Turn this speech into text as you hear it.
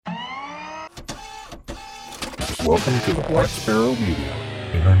Welcome to the Black Sparrow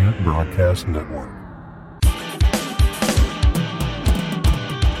Media Internet Broadcast Network.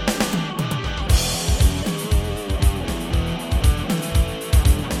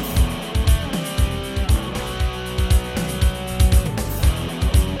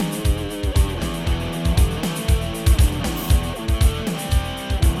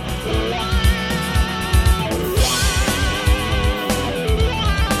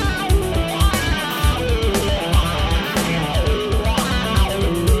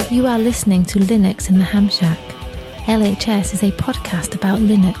 You are listening to Linux in the Ham Shack. LHS is a podcast about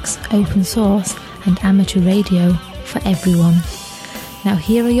Linux, open source, and amateur radio for everyone. Now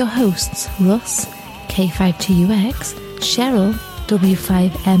here are your hosts, Russ, K5TUX, Cheryl,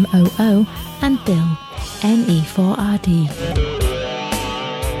 W5MOO, and Bill, NE4RD.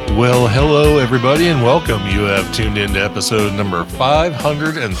 Well, hello everybody and welcome. You have tuned in to episode number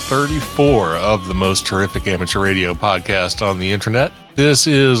 534 of the most terrific amateur radio podcast on the internet. This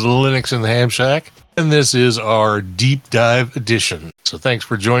is Linux in the Ham Shack, and this is our deep dive edition. So thanks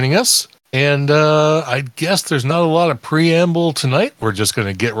for joining us. And I guess there's not a lot of preamble tonight. We're just going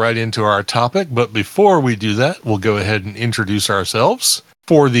to get right into our topic. But before we do that, we'll go ahead and introduce ourselves.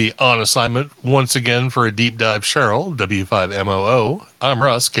 For the on assignment, once again for a deep dive, Cheryl, W5MOO. I'm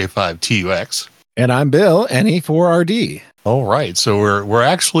Russ, K5TUX. And I'm Bill, NE4RD. All right, so we're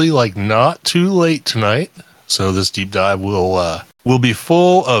actually like not too late tonight. So this deep dive will be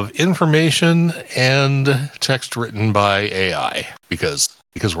full of information and text written by AI because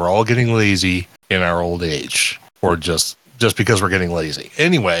we're all getting lazy in our old age, or just because we're getting lazy.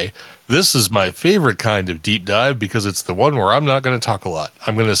 Anyway, this is my favorite kind of deep dive because it's the one where I'm not going to talk a lot.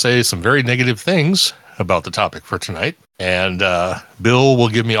 I'm going to say some very negative things about the topic for tonight, and Bill will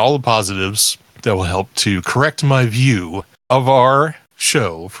give me all the positives that will help to correct my view of our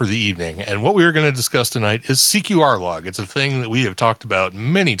show for the evening. And what we are going to discuss tonight is CQRlog. It's a thing that we have talked about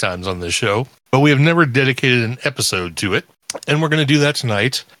many times on this show, but we have never dedicated an episode to it. And we're going to do that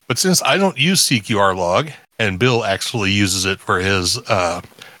tonight. But since I don't use CQRlog, and Bill actually uses it for his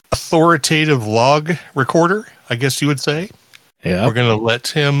authoritative log recorder, I guess you would say, yeah, we're going to let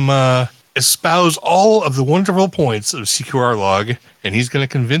him espouse all of the wonderful points of CQRlog, and he's going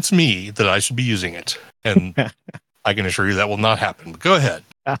to convince me that I should be using it. And I can assure you that will not happen. But go ahead.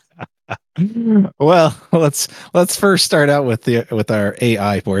 Well, let's first start out with our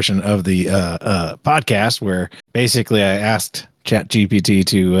AI portion of the podcast, where basically I asked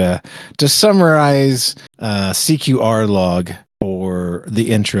ChatGPT to summarize CQRlog for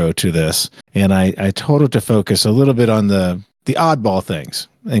the intro to this, and I told it to focus a little bit on the oddball things,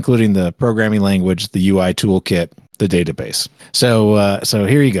 including the programming language, the UI toolkit, the database. So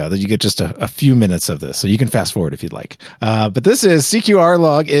here you go. You get just a few minutes of this, so you can fast forward if you'd like. But this is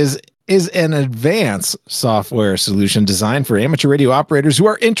CQRlog is an advanced software solution designed for amateur radio operators who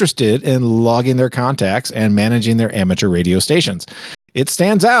are interested in logging their contacts and managing their amateur radio stations. It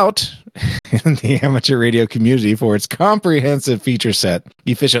stands out in the amateur radio community for its comprehensive feature set,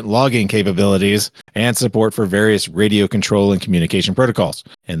 efficient logging capabilities, and support for various radio control and communication protocols.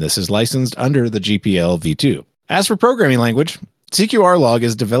 And this is licensed under the GPL v2. As for programming language, CQRlog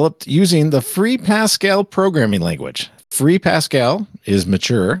is developed using the Free Pascal programming language. Free Pascal is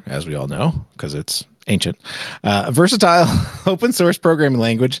mature, as we all know, because it's ancient. A versatile open source programming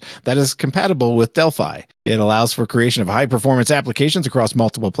language that is compatible with Delphi. It allows for creation of high performance applications across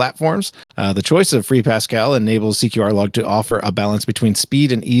multiple platforms. The choice of Free Pascal enables CQRlog to offer a balance between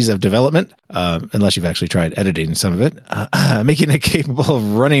speed and ease of development, unless you've actually tried editing some of it, making it capable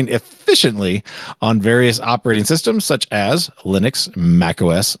of running efficiently on various operating systems such as Linux,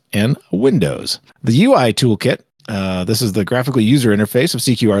 macOS, and Windows. The UI toolkit, this is the graphical user interface of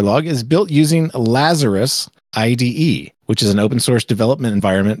CQRlog, is built using Lazarus IDE, which is an open source development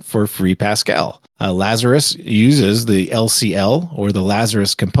environment for Free Pascal. Lazarus uses the LCL, or the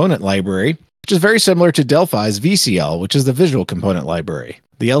Lazarus Component Library, which is very similar to Delphi's VCL, which is the Visual Component Library.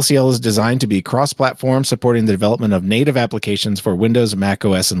 The LCL is designed to be cross-platform, supporting the development of native applications for Windows,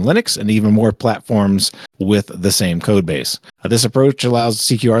 macOS, and Linux, and even more platforms with the same code base. This approach allows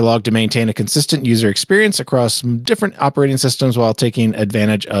CQRlog to maintain a consistent user experience across different operating systems while taking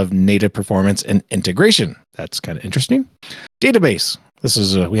advantage of native performance and integration. That's kind of interesting. Database. This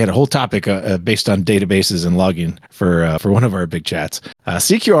is we had a whole topic based on databases and logging for one of our big chats.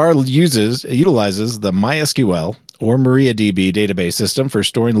 CQR utilizes the MySQL or MariaDB database system for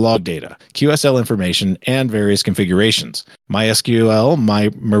storing log data, QSL information, and various configurations. MySQL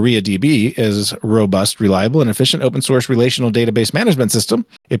MariaDB is a robust, reliable, and efficient open source relational database management system.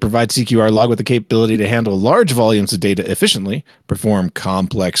 It provides CQRlog with the capability to handle large volumes of data efficiently, perform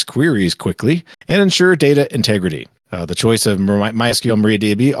complex queries quickly, and ensure data integrity. The choice of MySQL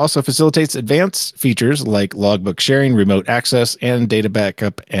MariaDB also facilitates advanced features like logbook sharing, remote access, and data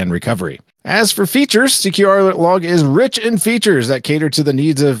backup and recovery. As for features, CQRlog is rich in features that cater to the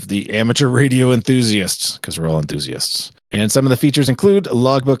needs of the amateur radio enthusiasts, because we're all enthusiasts. And some of the features include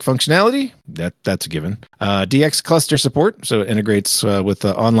logbook functionality, that's a given, DX cluster support, so it integrates with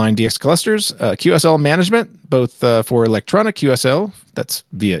online DX clusters, QSL management, both for electronic QSL, that's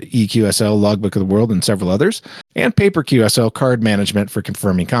via eQSL, Logbook of the World, and several others, and paper QSL card management for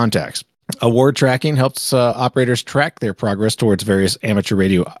confirming contacts. Award tracking helps operators track their progress towards various amateur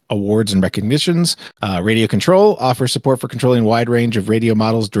radio awards and recognitions. Radio control offers support for controlling a wide range of radio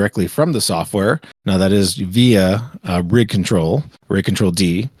models directly from the software. Now, that is via rig control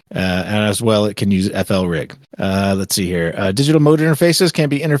D, and as well, it can use FL rig. Let's see here. Digital mode interfaces can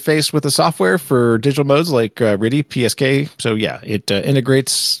be interfaced with the software for digital modes like RIDI, PSK. So, yeah, it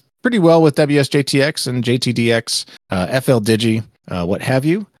integrates pretty well with WSJTX and JTDX, FL Digi, what have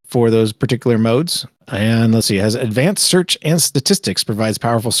you, for those particular modes. And let's see, it has advanced search and statistics, provides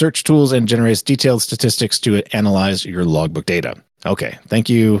powerful search tools, and generates detailed statistics to analyze your logbook data. Okay, thank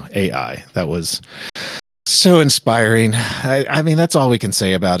you, AI. That was so inspiring. I mean, that's all we can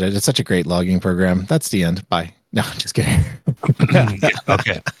say about it. It's such a great logging program. That's the end. Bye. No, just kidding.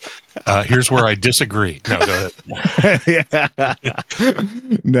 Okay. Here's where I disagree. No, go ahead.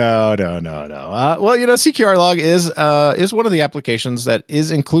 No. Well, CQRlog is one of the applications that is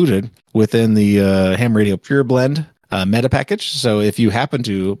included within the Ham Radio Pure Blend meta package. So if you happen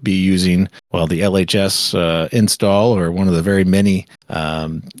to be using, the LHS install, or one of the very many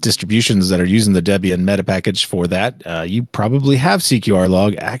distributions that are using the Debian meta package for that, you probably have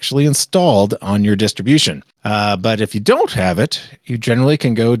CQRlog actually installed on your distribution. But if you don't have it, you generally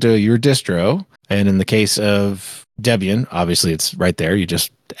can go to your distro. And in the case of Debian, obviously it's right there. You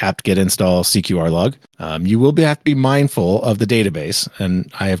just apt-get install CQRlog. You will have to be mindful of the database.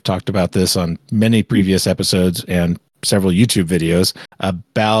 And I have talked about this on many previous episodes and several YouTube videos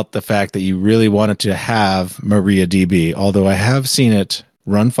about the fact that you really wanted to have MariaDB, although I have seen it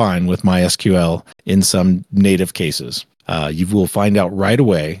run fine with MySQL in some native cases. You will find out right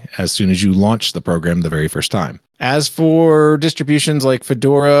away as soon as you launch the program the very first time. As for distributions like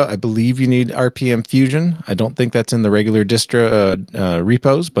Fedora, I believe you need RPM Fusion. I don't think that's in the regular distro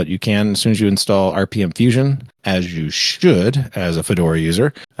repos, but you can, as soon as you install RPM Fusion, as you should as a Fedora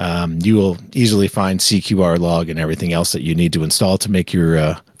user, you will easily find CQRlog and everything else that you need to install to make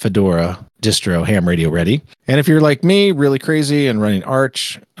your Fedora distro ham radio ready. And if you're like me, really crazy and running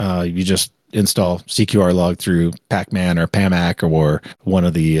Arch, you just install CQRlog through Pacman or PAMAC or one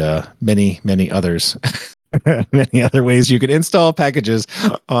of the many others. Many other ways you could install packages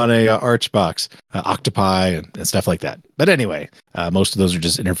on a Arch box, Octopi and stuff like that. But anyway, most of those are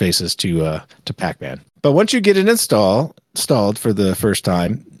just interfaces to Pacman. But once you get it installed for the first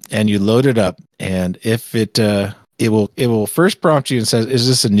time and you load it up, and if it will first prompt you and says, "Is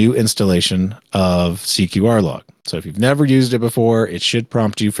this a new installation of CQRlog?" So if you've never used it before, it should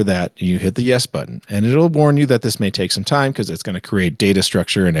prompt you for that. You hit the yes button, and it'll warn you that this may take some time because it's going to create data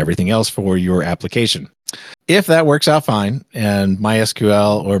structure and everything else for your application. If that works out fine, and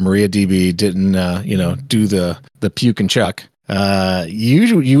MySQL or MariaDB didn't, do the puke and chuck,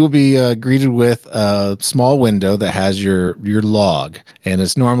 you will be greeted with a small window that has your log, and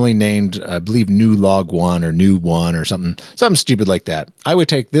it's normally named, I believe, new log 1 or new 1 or something stupid like that. I would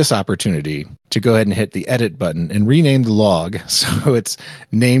take this opportunity to go ahead and hit the edit button and rename the log so it's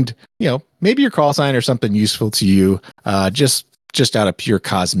named, maybe your call sign or something useful to you, just out of pure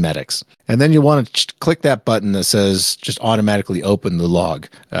cosmetics. And then you'll want to click that button that says just automatically open the log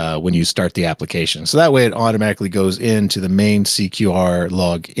when you start the application. So that way it automatically goes into the main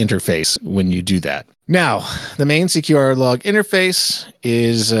CQRlog interface when you do that. Now, the main CQRlog interface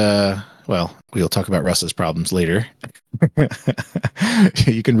is, we'll talk about Russ's problems later.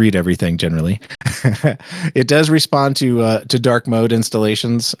 You can read everything generally. It does respond to dark mode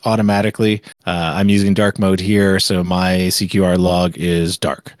installations automatically. I'm using dark mode here, so my CQRlog is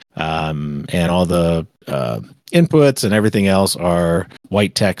dark. And all the inputs and everything else are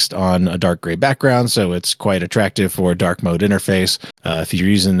white text on a dark gray background, so it's quite attractive for a dark mode interface. If you're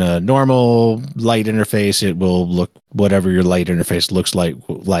using a normal light interface, it will look whatever your light interface looks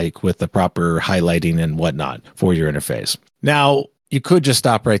like with the proper highlighting and whatnot for your interface. Now, you could just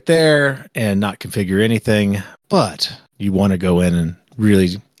stop right there and not configure anything, but you want to go in and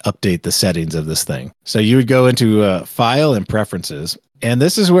really update the settings of this thing. So you would go into File and Preferences, and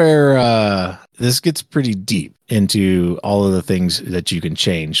this is where this gets pretty deep into all of the things that you can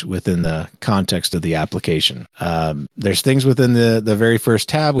change within the context of the application. There's things within the very first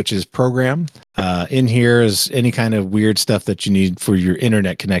tab, which is Program. In here is any kind of weird stuff that you need for your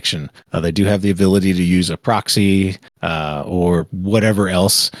internet connection. They do have the ability to use a proxy or whatever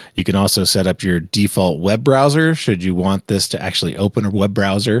else. You can also set up your default web browser should you want this to actually open a web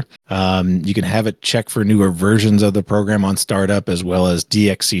browser. You can have it check for newer versions of the program on startup, as well as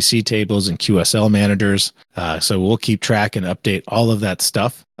DXCC tables and QSL managers. So we'll keep track and update all of that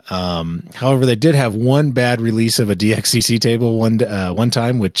stuff. However, they did have one bad release of a DXCC table one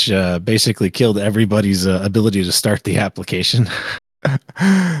time, which basically killed everybody's ability to start the application.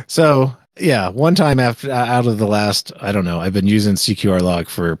 So yeah, one time out of the last, I don't know, I've been using CQRlog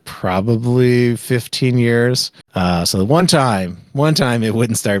for probably 15 years. So the one time it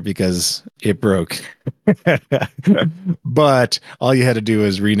wouldn't start because it broke. But all you had to do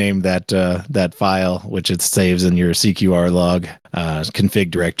is rename that file, which it saves in your CQRlog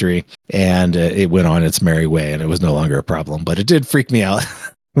config directory, and it went on its merry way, and it was no longer a problem. But it did freak me out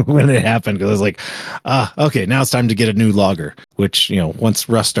when it happened, because I was like, okay, now it's time to get a new logger, which, once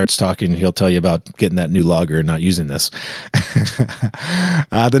Russ starts talking, he'll tell you about getting that new logger and not using this.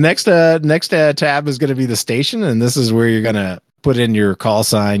 The next tab is going to be the station, and this is where you're going to put in your call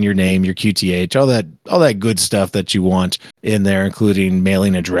sign, your name, your QTH, all that good stuff that you want in there, including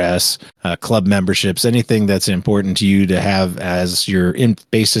mailing address, club memberships, anything that's important to you to have as your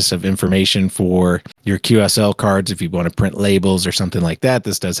basis of information for your QSL cards. If you want to print labels or something like that,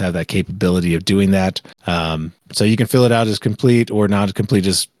 this does have that capability of doing that. So you can fill it out as complete or not as complete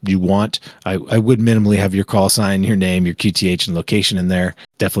as you want. I would minimally have your call sign, your name, your QTH, and location in there.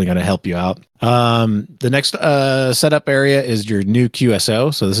 Definitely going to help you out. The next setup area is your new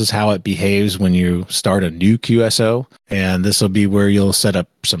QSO. So this is how it behaves when you start a new QSO. And this will be where you'll set up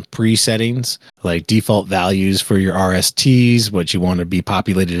some pre-settings, like default values for your RSTs, what you want to be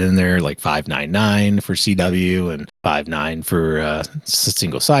populated in there, like 599 for CW and 59 for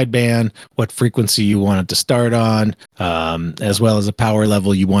single sideband, what frequency you want it to start on, as well as a power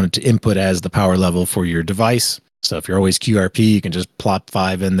level you want it to input as the power level for your device. So if you're always QRP, you can just plop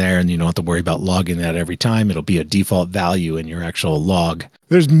 5 in there, and you don't have to worry about logging that every time. It'll be a default value in your actual log.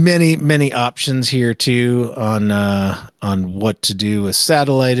 There's many options here too on what to do with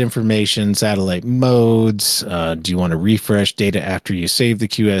satellite information, satellite modes. Do you want to refresh data after you save the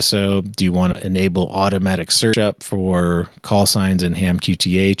QSO? Do you want to enable automatic search up for call signs in ham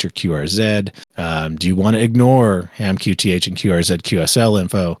QTH or QRZ? Do you want to ignore ham QTH and QRZ QSL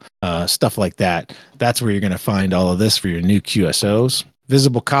info? Stuff like that. That's where you're going to find all of this for your new QSOs.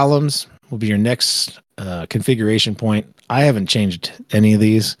 Visible columns will be your next configuration point. I haven't changed any of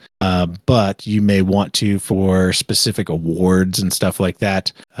these, but you may want to for specific awards and stuff like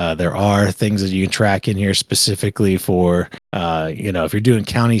that. There are things that you can track in here specifically for, if you're doing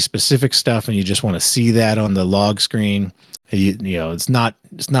county specific stuff and you just want to see that on the log screen. It's not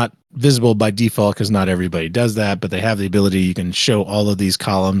visible by default because not everybody does that, but they have the ability. You can show all of these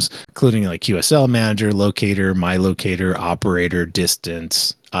columns, including like QSL manager, locator, my locator, operator,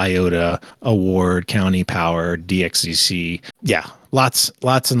 distance, IOTA, award, county power, DXCC. Yeah, lots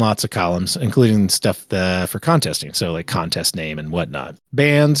and lots of columns, including stuff for contesting. So like contest name and whatnot.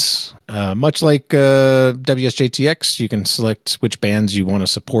 Bands, much like WSJTX, you can select which bands you want to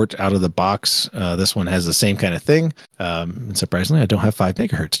support out of the box. This one has the same kind of thing. And surprisingly, I don't have 5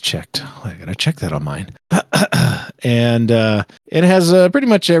 megahertz checked. I gotta check that on mine. And it has pretty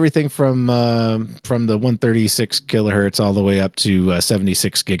much everything from the 136 kilohertz all the way up to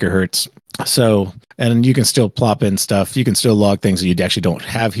 76 gigahertz. So, and you can still plop in stuff. You can still log things that you actually don't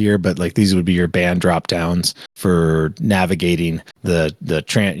have here, but like these would be your band drop downs for navigating your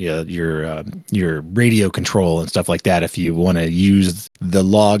radio control and stuff like that. If you want to use the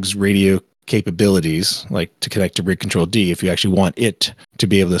log's radio capabilities, like to connect to Rig Control D, if you actually want it to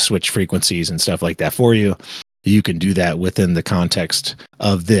be able to switch frequencies and stuff like that for you, you can do that within the context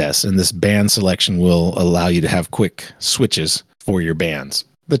of this. And this band selection will allow you to have quick switches for your bands.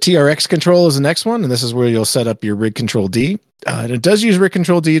 The TRX control is the next one, and this is where you'll set up your Rig Control D. And it does use Rig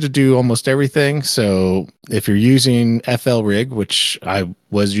Control D to do almost everything. So if you're using FL Rig, which I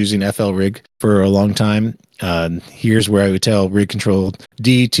was using FL Rig for a long time, here's where I would tell Rig Control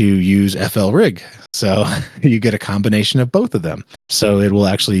D to use FL Rig. So you get a combination of both of them. So it will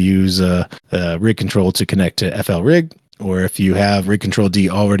actually use Rig Control to connect to FL Rig, or if you have rig control D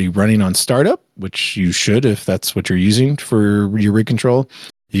already running on startup, which you should if that's what you're using for your rig control,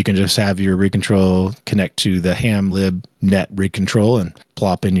 you can just have your rig control connect to the ham lib net rig control and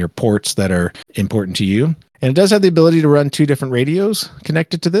plop in your ports that are important to you. And it does have the ability to run 2 different radios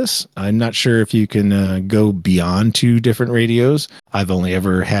connected to this. I'm not sure if you can go beyond 2 different radios. I've only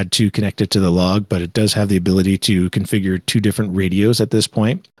ever had 2 connected to the log, but it does have the ability to configure 2 different radios at this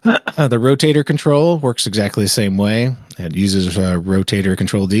point. The rotator control works exactly the same way. It uses rotator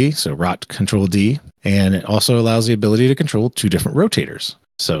control D, so rot control D, and it also allows the ability to control 2 different rotators.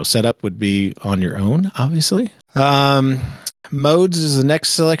 So setup would be on your own, obviously. Modes is the next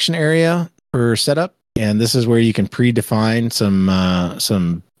selection area for setup. And this is where you can predefine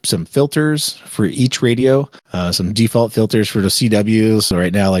some filters for each radio, some default filters for the CW. So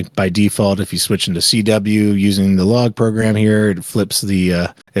right now, like by default, if you switch into CW using the log program here, it flips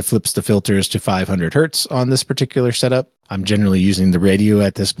the filters to 500 hertz on this particular setup. I'm generally using the radio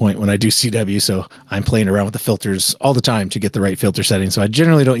at this point when I do CW, so I'm playing around with the filters all the time to get the right filter settings. So I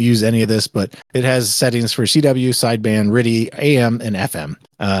generally don't use any of this, but it has settings for CW, sideband, RTTY, AM, and FM.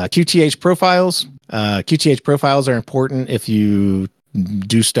 QTH profiles. QTH profiles are important if you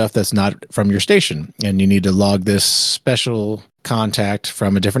do stuff that's not from your station and you need to log this special contact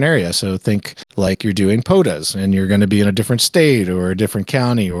from a different area. So think like you're doing POTAs and you're going to be in a different state or a different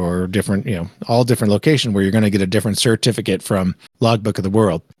county or different, all different location where you're going to get a different certificate from Logbook of the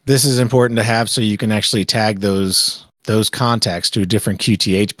World. This is important to have so you can actually tag those contacts to a different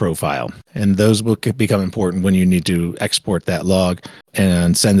QTH profile. And those will become important when you need to export that log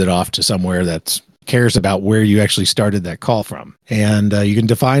and send it off to somewhere that's cares about where you actually started that call from. And you can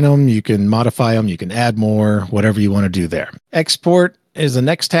define them, you can modify them, you can add more, whatever you want to do there. Export is the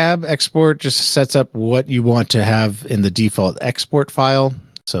next tab. Export just sets up what you want to have in the default export file.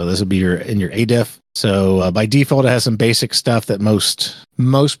 So this will be in your ADIF. So by default, it has some basic stuff that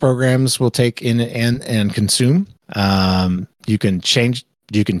most programs will take in and consume. You can change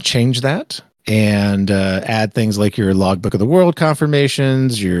that and add things like your Logbook of the World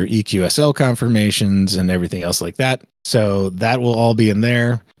confirmations, your EQSL confirmations, and everything else like that. So that will all be in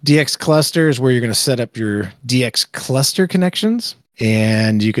there. DX cluster is where you're going to set up your DX cluster connections.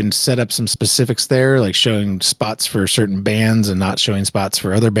 And you can set up some specifics there, like showing spots for certain bands and not showing spots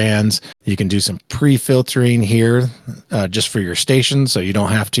for other bands. You can do some pre-filtering here just for your station, so you don't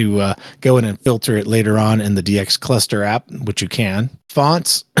have to go in and filter it later on in the DX cluster app, which you can.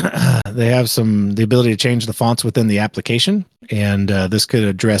 Fonts, they have the ability to change the fonts within the application, and this could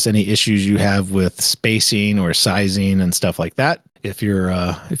address any issues you have with spacing or sizing and stuff like that. If your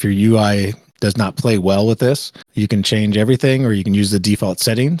UI does not play well with this, you can change everything or you can use the default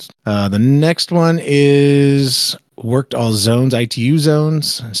settings. The next one is worked all zones, ITU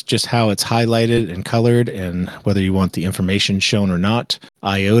zones. It's just how it's highlighted and colored and whether you want the information shown or not.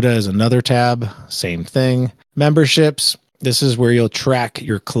 IOTA is another tab, same thing. Memberships, this is where you'll track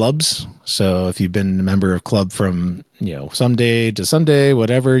your clubs. So if you've been a member of club from, someday to Sunday,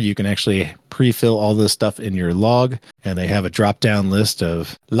 whatever, you can actually pre-fill all this stuff in your log. And they have a drop-down list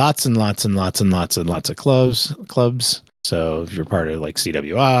of lots and lots and lots and lots and lots of clubs. So if you're part of like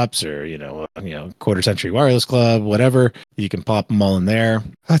CW Ops or, Quarter Century Wireless Club, whatever, you can pop them all in there.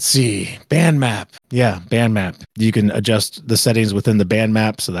 Let's see. Band map. Yeah, band map. You can adjust the settings within the band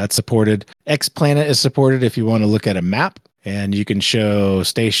map. So that's supported. XPlanet is supported if you want to look at a map. And you can show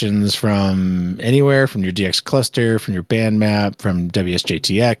stations from anywhere, from your DX cluster, from your band map, from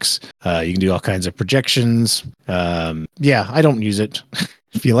WSJTX. You can do all kinds of projections. I don't use it.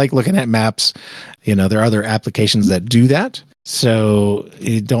 If you like looking at maps, there are other applications that do that. So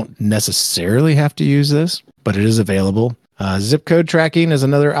you don't necessarily have to use this, but it is available. Zip code tracking is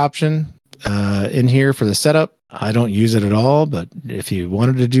another option in here for the setup. I don't use it at all, but if you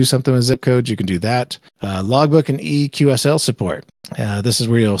wanted to do something with zip codes, you can do that. Logbook and EQSL support. This is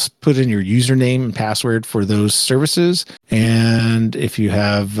where you'll put in your username and password for those services. And if you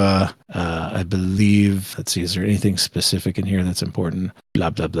have, I believe, let's see, is there anything specific in here that's important? Blah,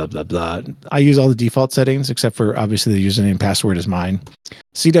 blah, blah, blah, blah. I use all the default settings, except for obviously the username and password is mine.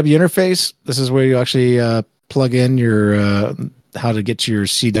 CW interface. This is where you actually plug in your how to get to your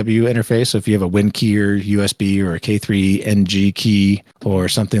CW interface. So if you have a WinKey or USB or a K3 NG key or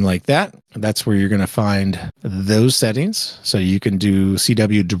something like that, that's where you're going to find those settings. So you can do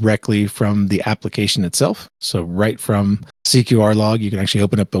CW directly from the application itself. So right from CQRlog, you can actually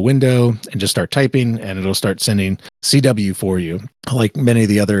open up a window and just start typing and it'll start sending CW for you, like many of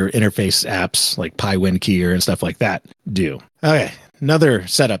the other interface apps like PyWinKey and stuff like that do. Okay, another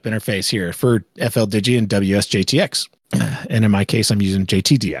setup interface here for FLDigi and WSJTX. And in my case, I'm using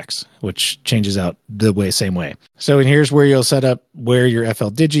JTDX, which changes out the same way. So, and here's where you'll set up where your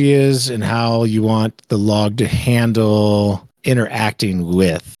FLDigi is and how you want the log to handle interacting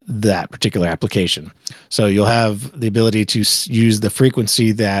with that particular application. So you'll have the ability to use the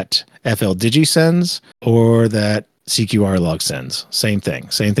frequency that FLDigi sends or that CQRlog sends. Same thing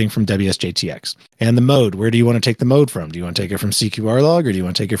from WSJTX. And the mode, where do you want to take the mode from? Do you want to take it from CQRlog or do you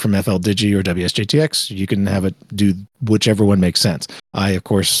want to take it from FLDigi or WSJTX? You can have it do whichever one makes sense. I, of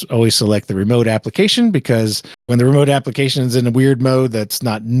course, always select the remote application because when the remote application is in a weird mode that's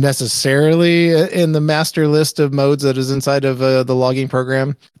not necessarily in the master list of modes that is inside of the logging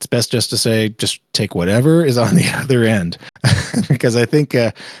program, it's best just to say, just take whatever is on the other end. Because I think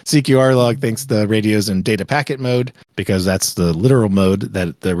CQRlog thinks the radio's in data packet mode because that's the literal mode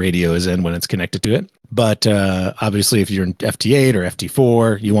that the radio is in when it's connected to it. But obviously, if you're in FT8 or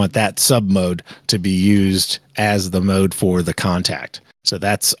FT4, you want that sub mode to be used as the mode for the contact. So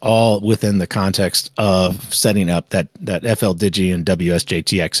that's all within the context of setting up that FLDigi and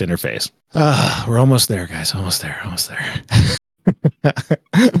WSJTX interface. We're almost there, guys. Almost there.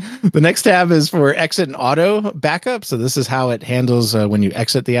 The next tab is for exit and auto backup. So this is how it handles when you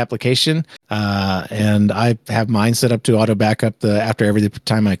exit the application. And I have mine set up to auto backup after every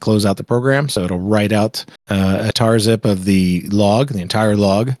time I close out the program. So it'll write out a tar zip of the log, the entire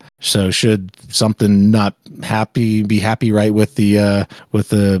log. So should something not be happy right with the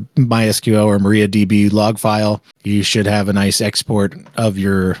MySQL or MariaDB log file, you should have a nice export of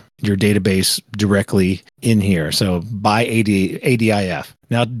your database directly in here. So by ADIF.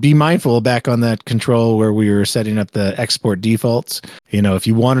 Now be mindful back on that control where we were setting up the export defaults. If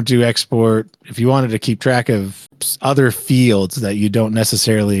you wanted to export, if you wanted to keep track of other fields that you don't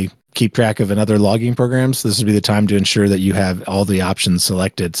necessarily keep track of in other logging programs, this would be the time to ensure that you have all the options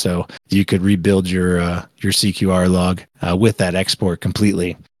selected so you could rebuild your CQRlog with that export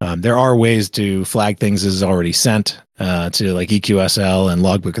completely. There are ways to flag things as already sent to like EQSL and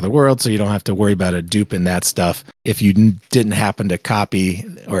Logbook of the World, so you don't have to worry about a dupe in that stuff if you didn't happen to copy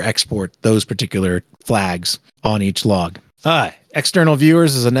or export those particular flags on each log. External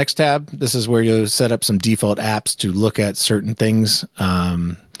viewers is the next tab. This is where you set up some default apps to look at certain things.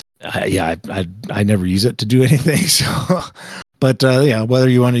 I never use it to do anything. So, but whether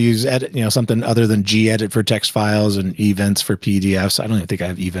you want to use edit, something other than gedit for text files and events for PDFs. I don't even think I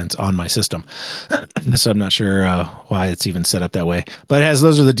have events on my system, so I'm not sure why it's even set up that way. But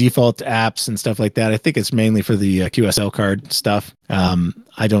those are the default apps and stuff like that. I think it's mainly for the QSL card stuff.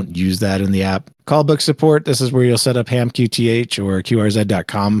 I don't use that in the app. Callbook support. This is where you'll set up hamqth or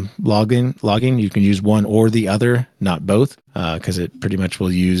qrz.com logging. You can use one or the other, not both, because it pretty much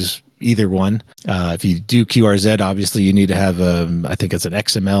will use either one. If you do QRZ, obviously you need to have I think it's an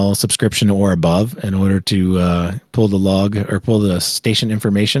XML subscription or above in order to pull the log or pull the station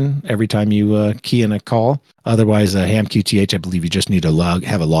information every time you key in a call. Otherwise, hamqth, I believe you just need to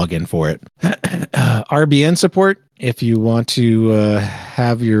have a login for it. RBN support. If you want to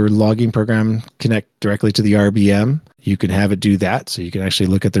have your logging program connect directly to the RBM, you can have it do that. So you can actually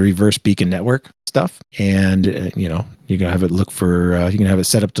look at the reverse beacon network stuff, and you can have it look for. You can have it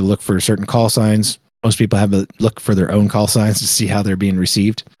set up to look for certain call signs. Most people have it look for their own call signs to see how they're being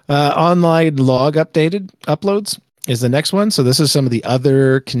received. Online log uploads is the next one. So this is some of the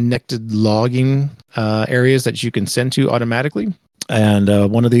other connected logging areas that you can send to automatically. And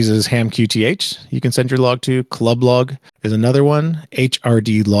one of these is hamqth. You can send your log to. ClubLog is another one.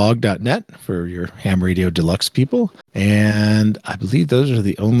 hrdlog.net for your ham radio deluxe people. And I believe those are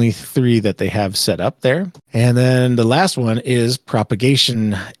the only three that they have set up there. And then the last one is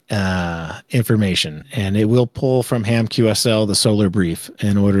propagation information. And it will pull from hamqsl the solar brief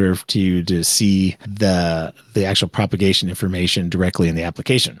in order to see the actual propagation information directly in the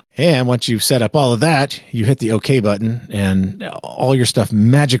application. And once you've set up all of that, you hit the OK button and all your stuff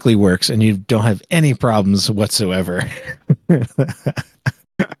magically works and you don't have any problems whatsoever.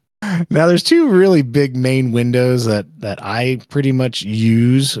 Now, there's two really big main windows that I pretty much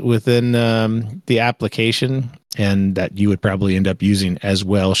use within the application and that you would probably end up using as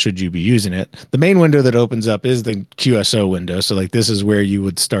well should you be using it. The main window that opens up is the QSO window. So like this is where you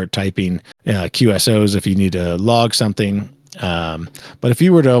would start typing QSOs if you need to log something. But if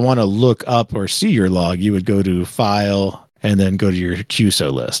you were to want to look up or see your log, you would go to File and then go to your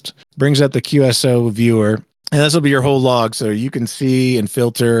QSO list. Brings up the QSO viewer. And this will be your whole log, so you can see and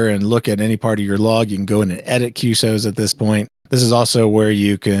filter and look at any part of your log. You can go in and edit QSOs at this point. This is also where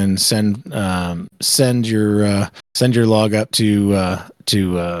you can send your send your log up to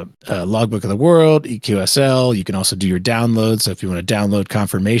Logbook of the World, EQSL. You can also do your downloads. So if you want to download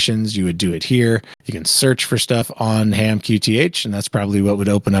confirmations, you would do it here. You can search for stuff on HamQTH, and that's probably what would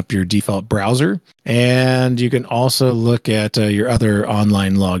open up your default browser. And you can also look at your other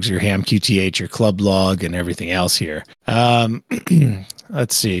online logs, your HamQTH, your club log, and everything else here.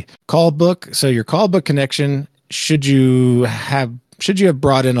 Let's see. Call book. So your call book connection, should you have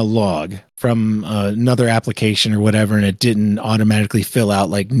brought in a log from another application or whatever, and it didn't automatically fill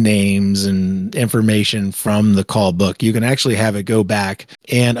out like names and information from the call book, you can actually have it go back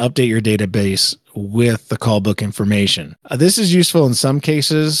and update your database with the call book information. This is useful in some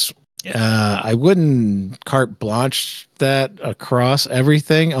cases. I wouldn't carte blanche that across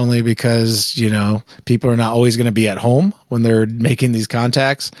everything, only because, people are not always going to be at home when they're making these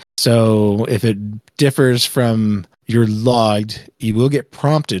contacts. So if it differs from your logged, you will get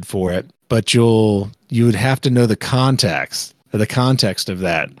prompted for it, but you would have to know the context of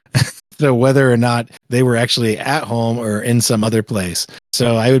that. So whether or not they were actually at home or in some other place.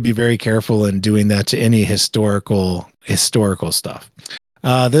 So I would be very careful in doing that to any historical stuff.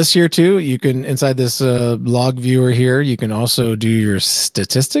 This here too, you can, inside this log viewer here, you can also do your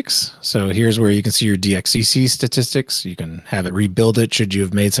statistics. So here's where you can see your DXCC statistics. You can have it rebuild it should you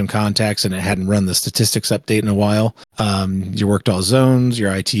have made some contacts and it hadn't run the statistics update in a while. Your worked all zones,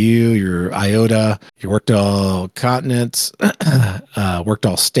 your ITU, your IOTA, your worked all continents, worked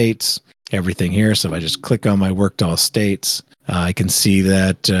all states, everything here. So if I just click on my worked all states, I can see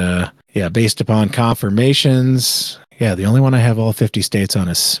that, based upon confirmations. Yeah, the only one I have all 50 states on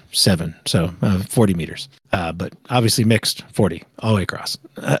is 7, so 40 meters. But obviously mixed 40 all the way across.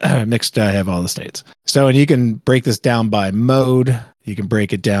 Mixed, I have all the states. So, and you can break this down by mode. You can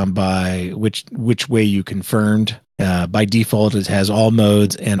break it down by which way you confirmed. By default, it has all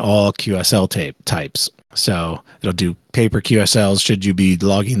modes and all QSL types. So it'll do paper QSLs should you be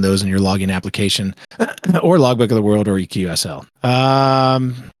logging those in your logging application, or Logbook of the World or EQSL.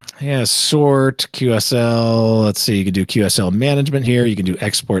 Sort QSL. Let's see, you can do QSL management here. You can do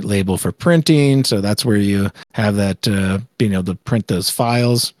export label for printing. So that's where you have that being able to print those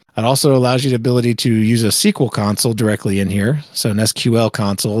files. It also allows you the ability to use a SQL console directly in here. So an SQL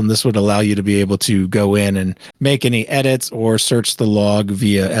console, and this would allow you to be able to go in and make any edits or search the log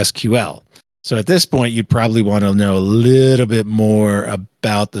via SQL. So at this point, you'd probably want to know a little bit more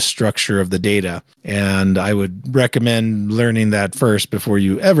about the structure of the data. And I would recommend learning that first before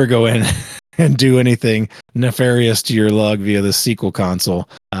you ever go in and do anything nefarious to your log via the SQL console,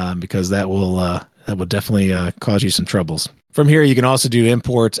 because that will definitely cause you some troubles. From here, you can also do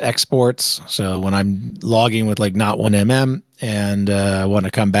imports, exports. So when I'm logging with like not 1mm and want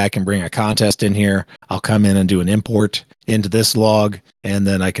to come back and bring a contest in here, I'll come in and do an import into this log, and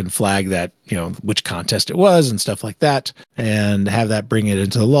then I can flag that, which contest it was and stuff like that, and have that bring it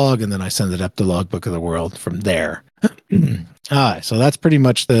into the log, and then I send it up to Logbook of the World from there. All right, so that's pretty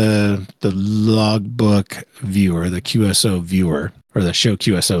much the logbook viewer, the QSO viewer, or the show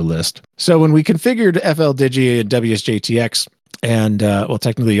QSO list. So when we configured FLDigi and WSJTX, and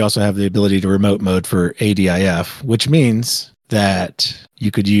technically you also have the ability to remote mode for ADIF, which means that you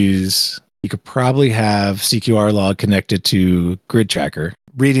could probably have CQRlog connected to Grid Tracker.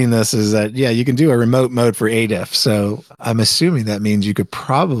 Reading this is that, you can do a remote mode for ADIF. So I'm assuming that means you could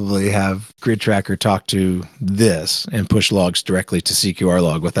probably have Grid Tracker talk to this and push logs directly to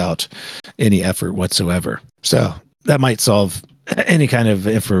CQRlog without any effort whatsoever. So that might solve any kind of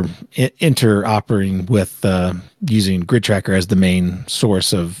interoperating with using Grid Tracker as the main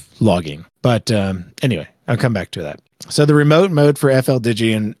source of logging. But anyway, I'll come back to that. So the remote mode for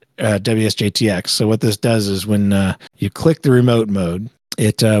FLDigi and WSJTX. So what this does is when you click the remote mode,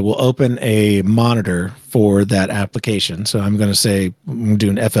 it will open a monitor for that application. So I'm going to say I'm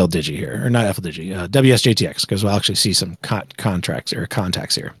doing FLDigi here, or not FLDigi, WSJTX, because we'll actually see some contacts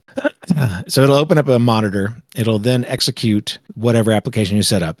here. So it'll open up a monitor. It'll then execute whatever application you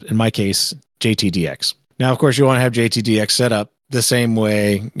set up. In my case, JTDX. Now, of course, you want to have JTDX set up the same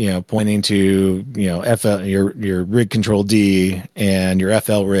way, pointing to, FL, your rig control D and your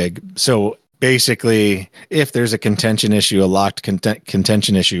FL rig. So basically, if there's a contention issue, a locked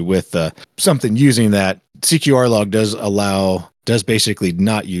contention issue with something using that, CQRlog does basically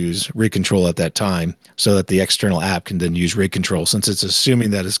not use rig control at that time, so that the external app can then use rig control, since it's assuming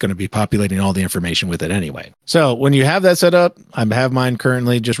that it's going to be populating all the information with it anyway. So when you have that set up, I have mine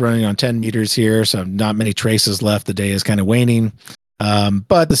currently just running on 10 meters here, so not many traces left. The day is kind of waning.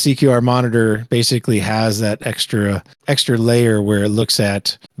 But the CQR monitor basically has that extra layer where it looks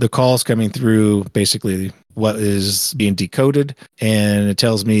at the calls coming through, basically what is being decoded, and it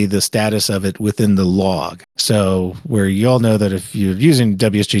tells me the status of it within the log. So where you all know that if you're using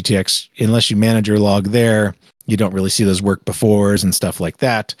WSGTX, unless you manage your log there, you don't really see those work befores and stuff like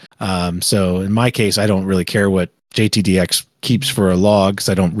that. So in my case, I don't really care what JTDX keeps for a log because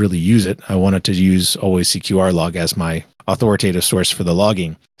I don't really use it. I wanted to use always CQRlog as my authoritative source for the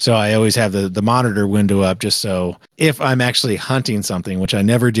logging. So I always have the monitor window up just so if I'm actually hunting something, which I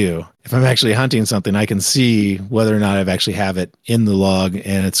never do, if I'm actually hunting something, I can see whether or not I've actually have it in the log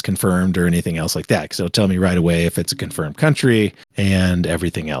and it's confirmed or anything else like that. Because it'll tell me right away if it's a confirmed country and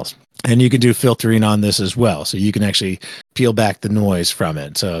everything else. And you can do filtering on this as well. So you can actually peel back the noise from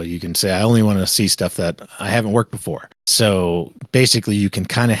it. So you can say, I only want to see stuff that I haven't worked before. So basically you can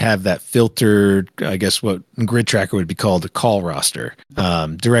kind of have that filtered, I guess what Grid Tracker would be called a call roster,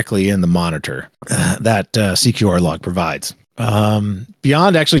 directly in the monitor that CQRlog provides.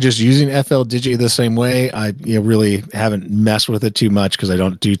 Beyond actually just using FL Digi the same way, I really haven't messed with it too much because I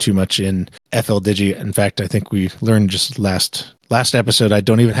don't do too much in FL Digi. In fact, I think we learned just last episode, I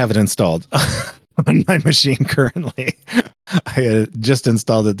don't even have it installed on my machine currently. I just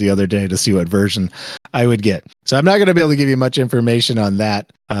installed it the other day to see what version I would get. So I'm not going to be able to give you much information on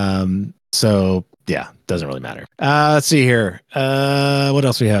that. So yeah, doesn't really matter. Let's see here. What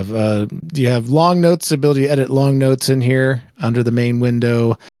else we have? Do you have long notes, ability to edit long notes in here under the main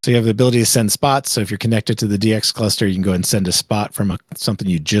window? So you have the ability to send spots. So if you're connected to the DX cluster, you can go ahead and send a spot from something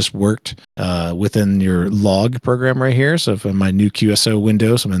you just worked within your log program right here. So if I'm my new QSO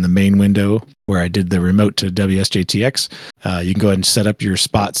window, so I'm in the main window where I did the remote to WSJTX, you can go ahead and set up your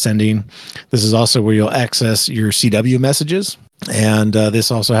spot sending. This is also where you'll access your CW messages. And this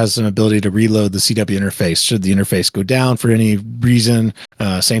also has an ability to reload the CW interface should the interface go down for any reason.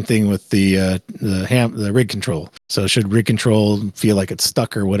 Same thing with the rig control. So should rig control feel like it's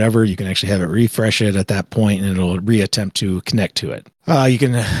stuck or whatever, you can actually have it refresh it at that point, and it'll reattempt to connect to it. You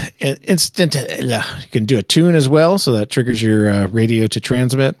can you can do a tune as well, so that triggers your radio to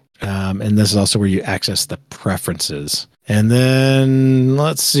transmit. And this is also where you access the preferences. And then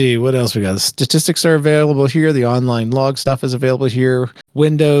let's see what else we got. The statistics are available here. The online log stuff is available here.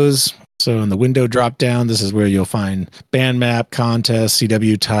 Windows. So in the window drop down, this is where you'll find band map, contest,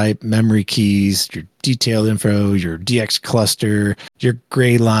 CW type, memory keys, your detailed info, your DX cluster, your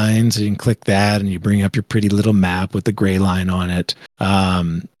gray lines. You can click that and you bring up your pretty little map with the gray line on it.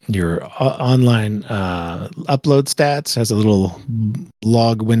 Your online upload stats has a little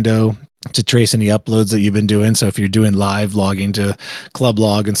log window to trace any uploads that you've been doing. So if you're doing live logging to club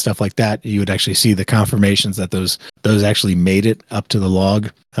log and stuff like that, you would actually see the confirmations that those actually made it up to the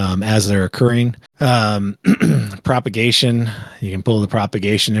log as they're occurring. Propagation, you can pull the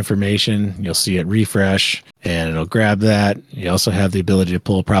propagation information. You'll see it refresh and it'll grab that. You also have the ability to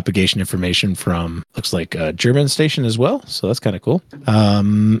pull propagation information from, looks like a German station as well. So that's kind of cool.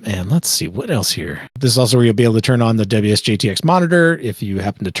 And let's see what else here. This is also where you'll be able to turn on the WSJTX monitor if you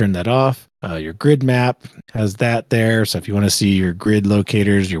happen to turn that off. Your grid map has that there. So if you want to see your grid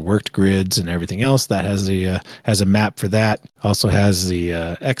locators, your worked grids and everything else, that has a map for that. Also has the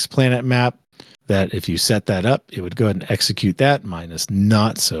X planet map that if you set that up, it would go ahead and execute that. Mine is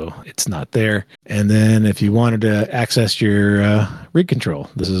not, so it's not there. And then if you wanted to access your rig control,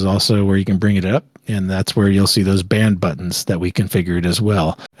 this is also where you can bring it up. And that's where you'll see those band buttons that we configured as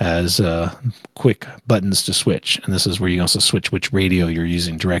well as quick buttons to switch. And this is where you also switch which radio you're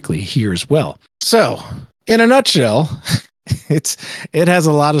using directly here as well. So in a nutshell, it has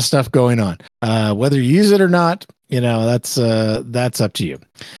a lot of stuff going on. Whether you use it or not, that's up to you.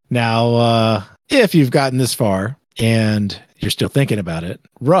 Now, if you've gotten this far and you're still thinking about it,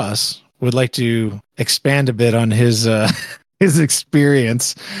 Russ would like to expand a bit on his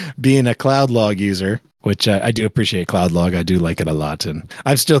experience being a CloudLog user, which I do appreciate CloudLog. I do like it a lot. And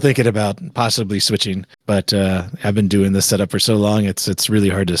I'm still thinking about possibly switching, but I've been doing this setup for so long, it's really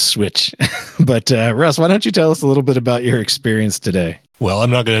hard to switch. But Russ, why don't you tell us a little bit about your experience today? Well, I'm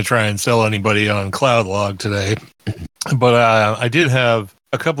not going to try and sell anybody on CloudLog today, but I did have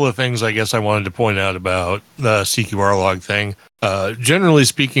a couple of things I guess I wanted to point out about the CQRlog thing. Generally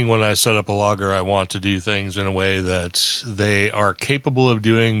speaking, when I set up a logger, I want to do things in a way that they are capable of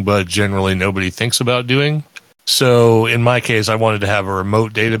doing, but generally nobody thinks about doing. So in my case, I wanted to have a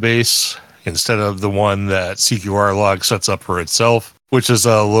remote database instead of the one that CQRlog sets up for itself, which is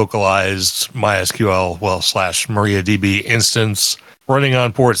a localized MySQL, /MariaDB instance running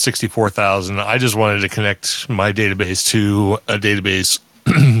on port 64,000. I just wanted to connect my database to a database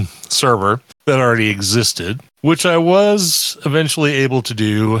server that already existed, which I was eventually able to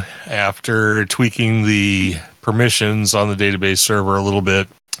do after tweaking the permissions on the database server a little bit.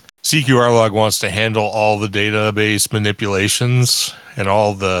 CQRlog wants to handle all the database manipulations and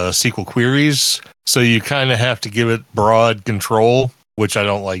all the SQL queries. So you kind of have to give it broad control, which I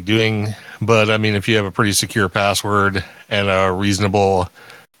don't like doing. But I mean, if you have a pretty secure password and a reasonable,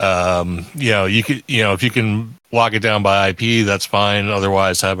 if you can lock it down by IP, that's fine.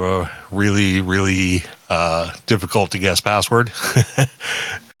 Otherwise, have a really, really difficult to guess password.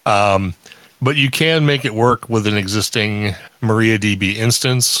 But you can make it work with an existing MariaDB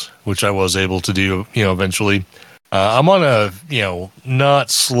instance, which I was able to do, eventually. I'm on a,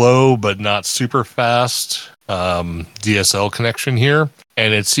 not slow, but not super fast DSL connection here.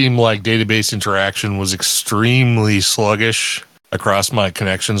 And it seemed like database interaction was extremely sluggish across my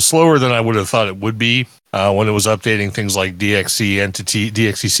connection, slower than I would have thought it would be when it was updating things like DXCC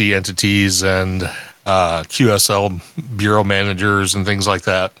entities and QSL bureau managers and things like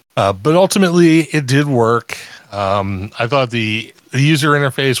that. But ultimately, it did work. I thought the user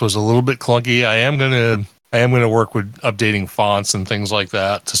interface was a little bit clunky. I am gonna work with updating fonts and things like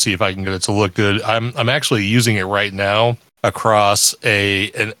that to see if I can get it to look good. I'm actually using it right now across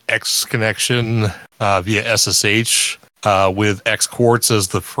an X connection via SSH with X Quartz as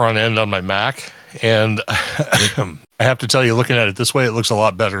the front end on my Mac, and I have to tell you, looking at it this way, it looks a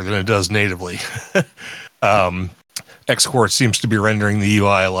lot better than it does natively. X Quartz seems to be rendering the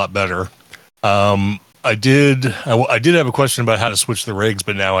UI a lot better. I did have a question about how to switch the rigs,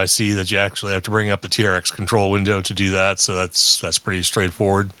 but now I see that you actually have to bring up the TRX control window to do that, so that's pretty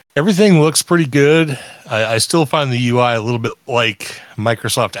straightforward. Everything looks pretty good. I still find the UI a little bit like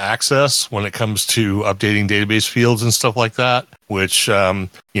Microsoft Access when it comes to updating database fields and stuff like that, which, if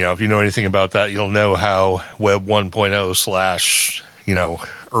you know anything about that, you'll know how Web 1.0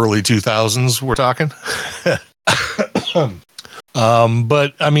 / early 2000s we're talking.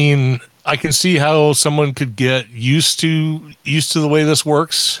 But I mean, I can see how someone could get used to the way this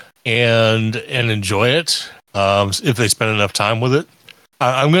works and enjoy it if they spend enough time with it.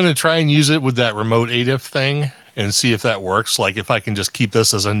 I'm going to try and use it with that remote ADIF thing and see if that works. Like if I can just keep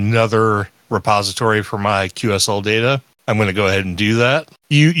this as another repository for my QSL data, I'm going to go ahead and do that.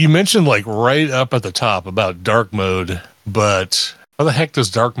 You mentioned like right up at the top about dark mode, but how the heck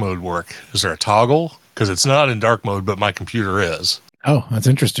does dark mode work? Is there a toggle? Because it's not in dark mode, but my computer is. Oh, that's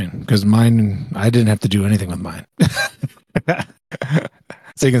interesting. Because mine, I didn't have to do anything with mine.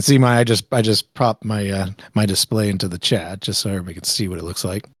 So you can see I just propped my my display into the chat just so everybody can see what it looks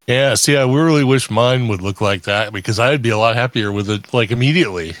like. Yeah, see, I really wish mine would look like that because I'd be a lot happier with it like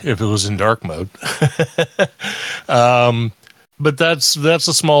immediately if it was in dark mode. But that's a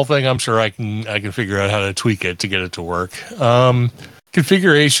small thing. I'm sure I can figure out how to tweak it to get it to work.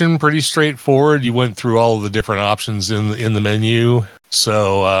 Configuration pretty straightforward. You went through all of the different options in the menu.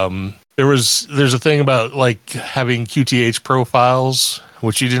 So there's a thing about like having QTH profiles,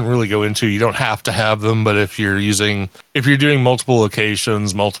 which you didn't really go into. You don't have to have them, but if you're doing multiple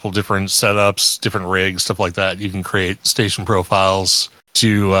locations, multiple different setups, different rigs, stuff like that, you can create station profiles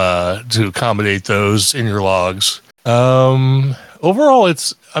to accommodate those in your logs. Overall,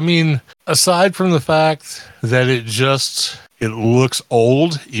 aside from the fact that it looks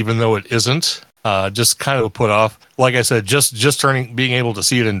old, even though it isn't, just kind of put off. Like I said, just being able to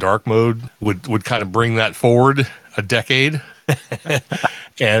see it in dark mode would kind of bring that forward a decade.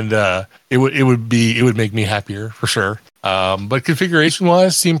 And it would make me happier for sure. But configuration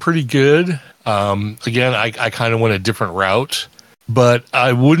wise, seemed pretty good. Again, I kind of went a different route, but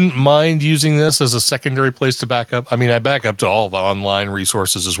I wouldn't mind using this as a secondary place to back up. I mean, I back up to all the online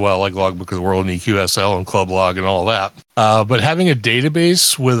resources as well, like Logbook of the World and EQSL and CQRlog and all that. But having a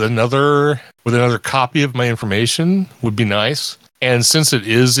database with another copy of my information would be nice. And since it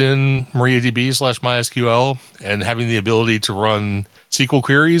is in MariaDB /MySQL and having the ability to run SQL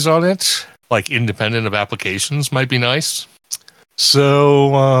queries on it, like independent of applications, might be nice.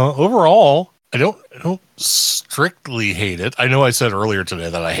 So overall, I don't strictly hate it. I know I said earlier today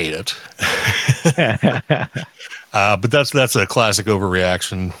that I hate it, but that's a classic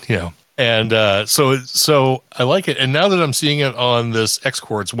overreaction, And so I like it. And now that I'm seeing it on this X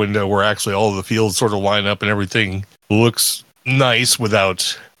Quartz window, where actually all of the fields sort of line up and everything looks nice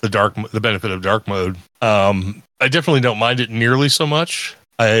without the benefit of dark mode, I definitely don't mind it nearly so much.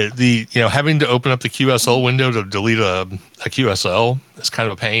 Having to open up the QSL window to delete a QSL is kind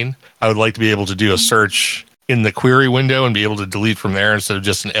of a pain. I would like to be able to do a search in the query window and be able to delete from there instead of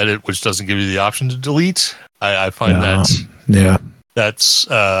just an edit, which doesn't give you the option to delete. I find that's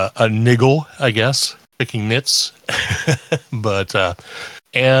a niggle, I guess, picking nits. But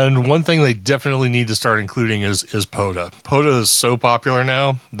And one thing they definitely need to start including is POTA. POTA is so popular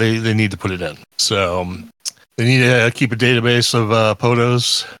now, they need to put it in. So they need to keep a database of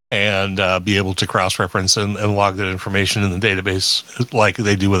POTOs and be able to cross-reference and log that information in the database like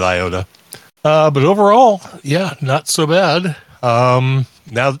they do with IOTA. But overall, yeah, not so bad.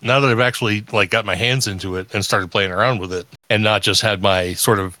 Now that I've actually got my hands into it and started playing around with it, and not just had my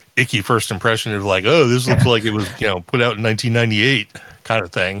sort of icky first impression of oh, this looks like it was put out in 1998 kind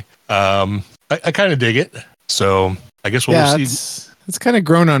of thing. I kind of dig it. So I guess we'll see. It's kind of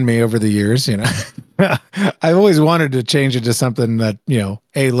grown on me over the years. I've always wanted to change it to something that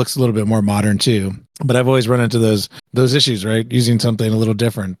looks a little bit more modern too. But I've always run into those issues, right? Using something a little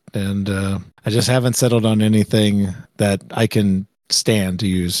different, and I just haven't settled on anything that I can stand to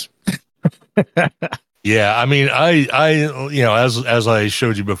use. Yeah, I mean, I as I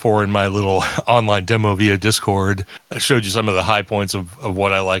showed you before in my little online demo via Discord, I showed you some of the high points of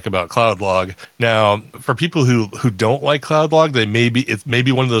what I like about CQRlog. Now, for people who don't like CQRlog, it may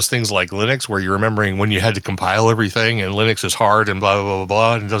be one of those things like Linux where you're remembering when you had to compile everything, and Linux is hard and blah blah blah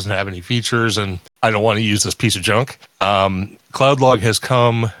blah, and it doesn't have any features, and I don't want to use this piece of junk. CQRlog has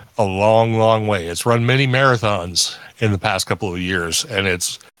come a long, long way. It's run many marathons in the past couple of years, and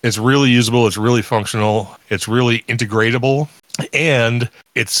it's really usable. It's really functional. It's really integratable, and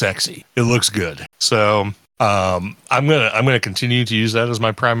it's sexy. It looks good. So I'm gonna continue to use that as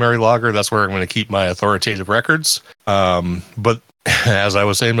my primary logger. That's where I'm going to keep my authoritative records. But as I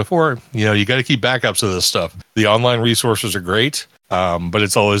was saying before, you got to keep backups of this stuff. The online resources are great, but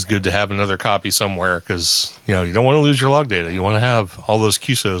it's always good to have another copy somewhere because you don't want to lose your log data. You want to have all those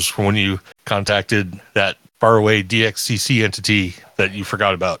QSOs from when you contacted that faraway DXCC entity that you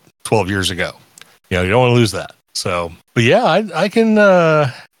forgot about 12 years ago. You don't want to lose that. So, but yeah, I can,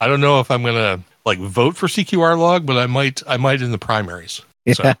 I don't know if I'm going to vote for CQRlog, but I might in the primaries.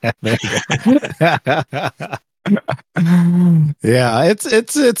 So. Yeah,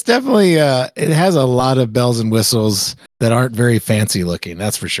 it's definitely, it has a lot of bells and whistles that aren't very fancy looking.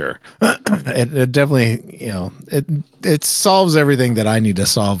 That's for sure. It definitely, it solves everything that I need to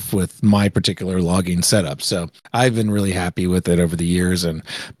solve with my particular logging setup. So I've been really happy with it over the years, and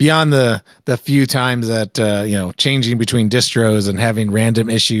beyond the few times that, changing between distros and having random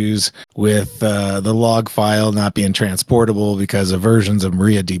issues with, the log file not being transportable because of versions of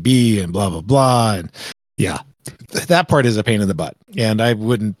MariaDB and blah, blah, blah. And yeah, that part is a pain in the butt, and I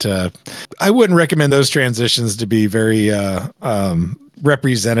wouldn't recommend those transitions to be very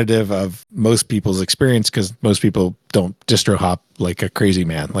representative of most people's experience, because most people don't distro hop like a crazy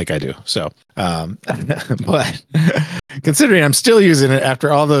man like I do. So, but considering I'm still using it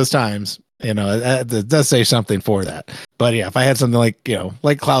after all those times, it does say something for that. But yeah, if I had something like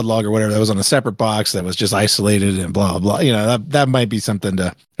CQRlog or whatever that was on a separate box that was just isolated and blah blah, that might be something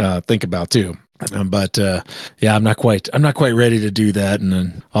to think about too. But yeah, I'm not quite ready to do that, and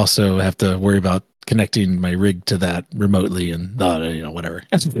then also have to worry about connecting my rig to that remotely and whatever.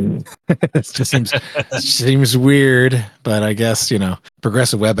 It just seems weird, but I guess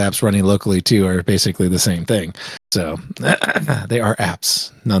progressive web apps running locally too are basically the same thing. So they are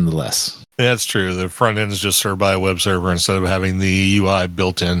apps nonetheless. That's true. The front end is just served by a web server instead of having the UI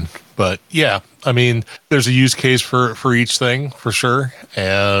built in. But yeah, I mean, there's a use case for each thing for sure.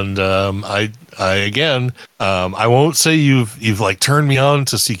 And I won't say you've turned me on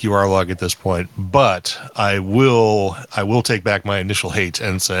to CQRlog at this point, but I will take back my initial hate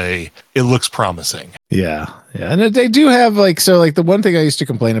and say it looks promising. Yeah, and they do have the one thing I used to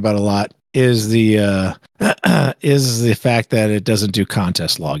complain about a lot is the fact that it doesn't do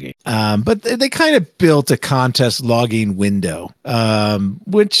contest logging. But they kind of built a contest logging window,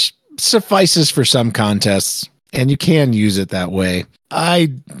 which suffices for some contests, and you can use it that way.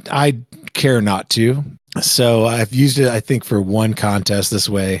 I care not to. So I've used it, I think, for one contest this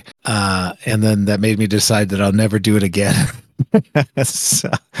way. And then that made me decide that I'll never do it again. So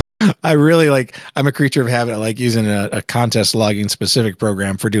I really I'm a creature of habit. I like using a contest logging specific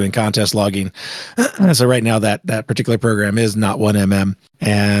program for doing contest logging. So right now that particular program is not 1mm,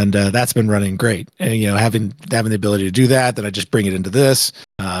 and that's been running great. And having the ability to do that, then I just bring it into this.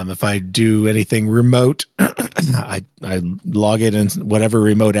 If I do anything remote, I log it in whatever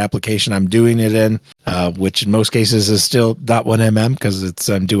remote application I'm doing it in, which in most cases is still .1mm because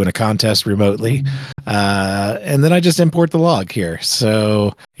I'm doing a contest remotely. And then I just import the log here.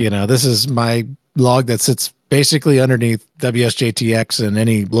 So, this is my log that sits basically underneath WSJTX and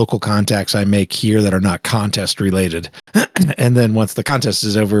any local contacts I make here that are not contest related. And then once the contest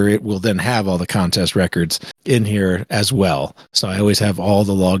is over, it will then have all the contest records in here as well. So I always have all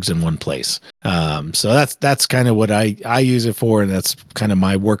the logs in one place. So that's kind of what I use it for, and that's kind of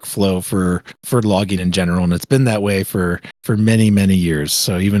my workflow for logging in general. And it's been that way for many years.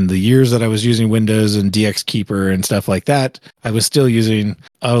 So even the years that I was using Windows and DX Keeper and stuff like that, I was still using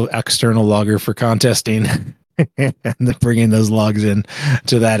external logger for contesting. And then bringing those logs in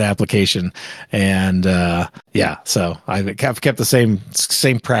to that application. And so I've kept the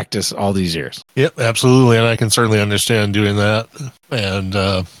same practice all these years. Yep, absolutely. And I can certainly understand doing that. And,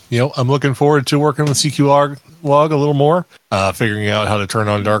 I'm looking forward to working with CQRlog a little more, figuring out how to turn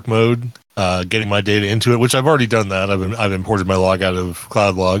on dark mode, getting my data into it, which I've already done that. I've imported my log out of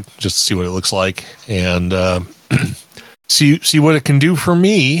CloudLog just to see what it looks like and see what it can do for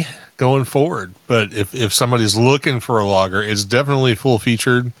me going forward. But if somebody's looking for a logger, it's definitely full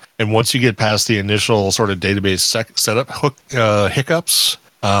featured. And once you get past the initial sort of database setup hiccups,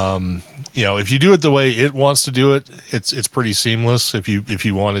 if you do it the way it wants to do it, it's pretty seamless. If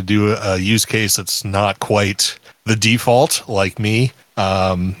you want to do a use case that's not quite the default, like me,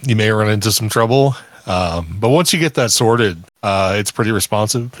 you may run into some trouble. But once you get that sorted, it's pretty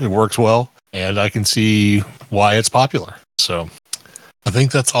responsive. It works well, and I can see why it's popular. So I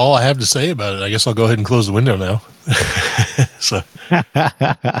think that's all I have to say about it. I guess I'll go ahead and close the window now. So,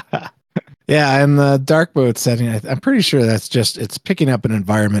 yeah, and the dark mode setting, I'm pretty sure that's just it's picking up an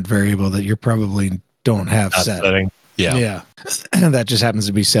environment variable that you probably don't have set. Setting. Yeah, that just happens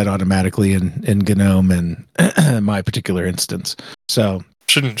to be set automatically in GNOME and my particular instance. So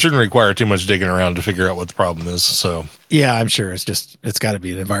shouldn't require too much digging around to figure out what the problem is. So yeah, I'm sure it's got to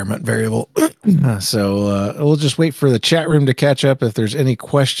be an environment variable. So we'll just wait for the chat room to catch up. If there's any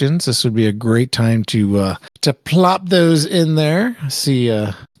questions, this would be a great time to plop those in there. I see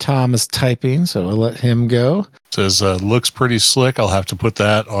Tom is typing, so I'll let him go. Says looks pretty slick. I'll have to put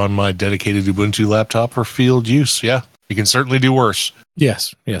that on my dedicated Ubuntu laptop for field use. Yeah, you can certainly do worse.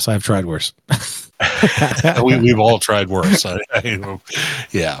 Yes, I've tried worse. We've all tried worse.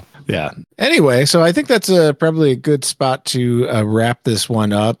 Yeah. Anyway, so I think that's probably a good spot to wrap this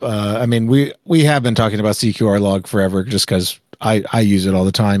one up. I mean, we have been talking about CQRlog forever just because I use it all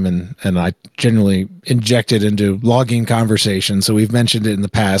the time and I generally inject it into logging conversations. So we've mentioned it in the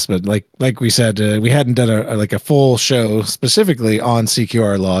past, but like we said, we hadn't done a full show specifically on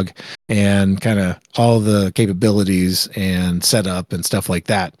CQRlog and kind of all the capabilities and setup and stuff like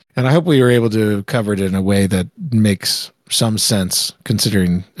that. And I hope we were able to cover it in a way that makes some sense,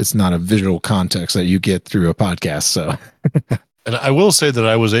 considering it's not a visual context that you get through a podcast. So. And I will say that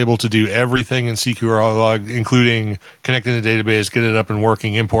I was able to do everything in CQRlog, including connecting the database, get it up and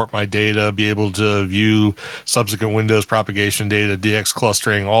working, import my data, be able to view subsequent Windows propagation data, DX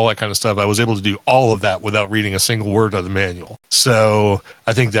clustering, all that kind of stuff. I was able to do all of that without reading a single word of the manual. So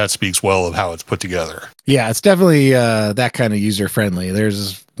I think that speaks well of how it's put together. Yeah, it's definitely that kind of user-friendly.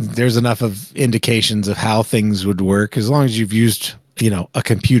 There's enough of indications of how things would work as long as you've used a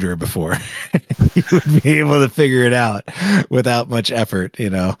computer before. You would be able to figure it out without much effort.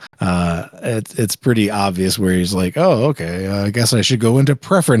 It's pretty obvious where he's like, oh, okay, I guess I should go into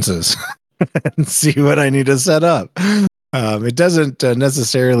preferences and see what I need to set up. It doesn't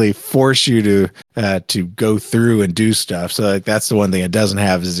necessarily force you to go through and do stuff. So that's the one thing it doesn't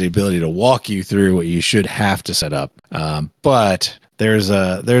have is the ability to walk you through what you should have to set up. But there's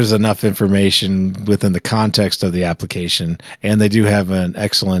enough information within the context of the application, and they do have an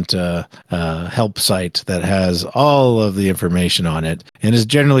excellent help site that has all of the information on it and is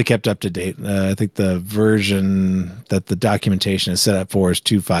generally kept up to date. I think the version that the documentation is set up for is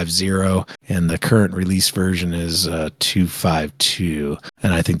 2.50, and the current release version is 2.52.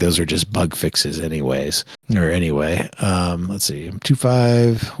 And I think those are just bug fixes anyways. Anyway, let's see,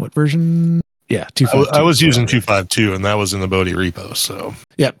 2.5, what version? Yeah, 2.52. I was using 2.52, and that was in the Bodhi repo. So,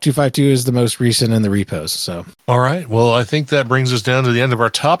 yeah, 2.52 is the most recent in the repos. So, all right. Well, I think that brings us down to the end of our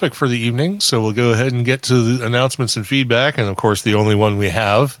topic for the evening. So we'll go ahead and get to the announcements and feedback. And of course, the only one we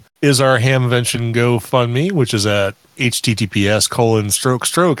have is our Hamvention GoFundMe, which is at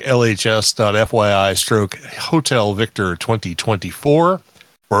https://LHS.FYI/Hotel Victor 2024.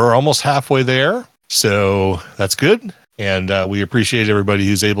 We're almost halfway there, so that's good. And we appreciate everybody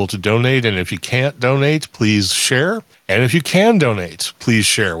who's able to donate. And if you can't donate, please share. And if you can donate, please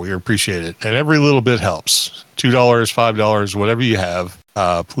share. We appreciate it. And every little bit helps. $2, $5, whatever you have.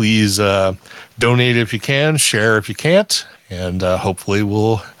 Please donate if you can, share if you can't, and hopefully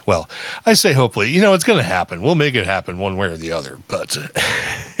I say hopefully, it's going to happen. We'll make it happen one way or the other, but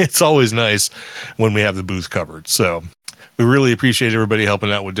it's always nice when we have the booth covered. So we really appreciate everybody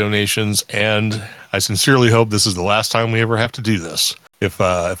helping out with donations, and I sincerely hope this is the last time we ever have to do this. If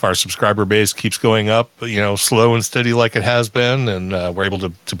our subscriber base keeps going up, slow and steady like it has been, and we're able to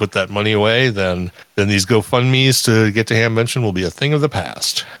put that money away, then these GoFundMes to get to Hamvention will be a thing of the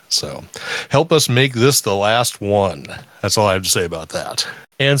past. So help us make this the last one. That's all I have to say about that.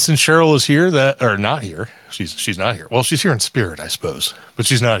 And since Cheryl is here, not here, she's not here. Well, she's here in spirit, I suppose, but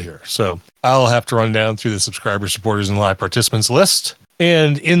she's not here. So I'll have to run down through the subscriber, supporters, and live participants list.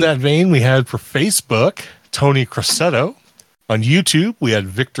 And in that vein, we had for Facebook, Tony Crossetto. On YouTube, we had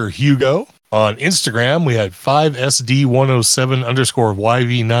Victor Hugo. On Instagram, we had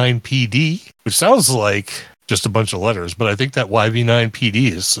 5SD107_YV9PD, which sounds like just a bunch of letters, but I think that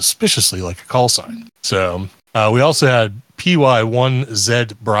YV9PD is suspiciously like a call sign. So we also had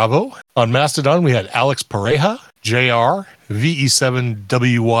PY1Z Bravo. On Mastodon, we had Alex Pareja, JR,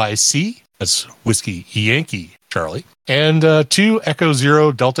 VE7WYC, that's Whiskey Yankee Charlie, and 2 Echo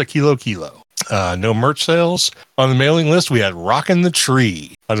Zero Delta Kilo Kilo. No merch sales. On the mailing list, we had Rockin' the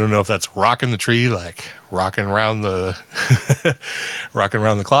Tree. I don't know if that's rocking the tree, like rocking around the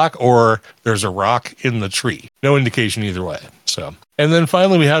clock, or there's a rock in the tree. No indication either way. So, and then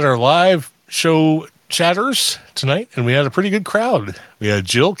finally, we had our live show chatters tonight, and we had a pretty good crowd. We had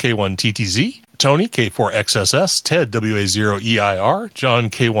Jill, K1TTZ, Tony, K4XSS, Ted, WA0EIR, John,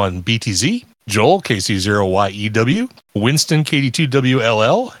 K1BTZ, Joel, KC0YEW, Winston,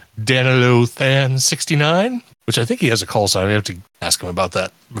 KD2WLL, Danilo Than 69, which I think he has a call sign. I have to ask him about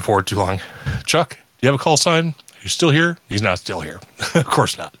that before too long. Chuck, do you have a call sign? Are you still here? He's not still here. Of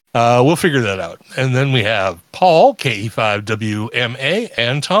course not. We'll figure that out. And then we have Paul, KE5WMA,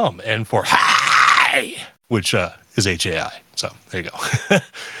 and Tom, N for hi, which is HAI. So there you go.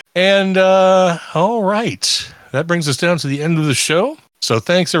 And all right. That brings us down to the end of the show. So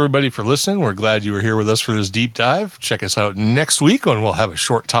thanks, everybody, for listening. We're glad you were here with us for this deep dive. Check us out next week when we'll have a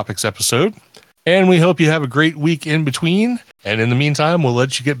short topics episode. And we hope you have a great week in between. And in the meantime, we'll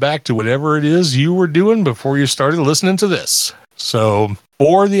let you get back to whatever it is you were doing before you started listening to this. So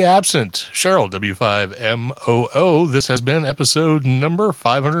for the absent, Cheryl, W5MOO, this has been episode number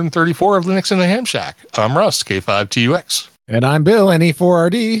 534 of Linux in the Ham Shack. I'm Russ, K5TUX. And I'm Bill,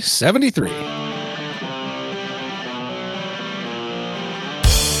 NE4RD73.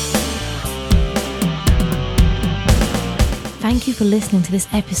 Thank you for listening to this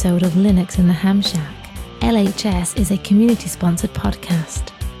episode of Linux in the Ham Shack. LHS is a community-sponsored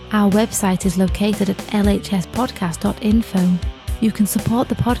podcast. Our website is located at lhspodcast.info. You can support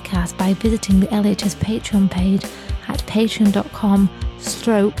the podcast by visiting the LHS Patreon page at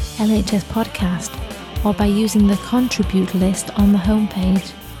patreon.com/LHS podcast, or by using the contribute list on the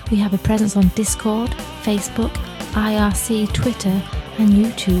homepage. We have a presence on Discord, Facebook, IRC, Twitter, and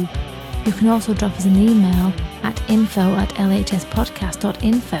YouTube. You can also drop us an email at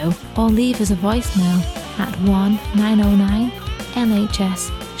info@lhspodcast.info or leave us a voicemail at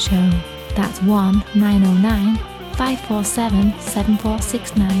 1-909-LHS-SHOW. That's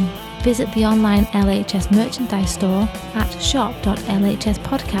 1-909-547-7469. Visit the online LHS merchandise store at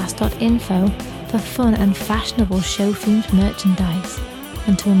shop.lhspodcast.info for fun and fashionable show-themed merchandise.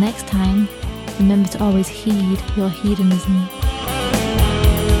 Until next time, remember to always heed your hedonism.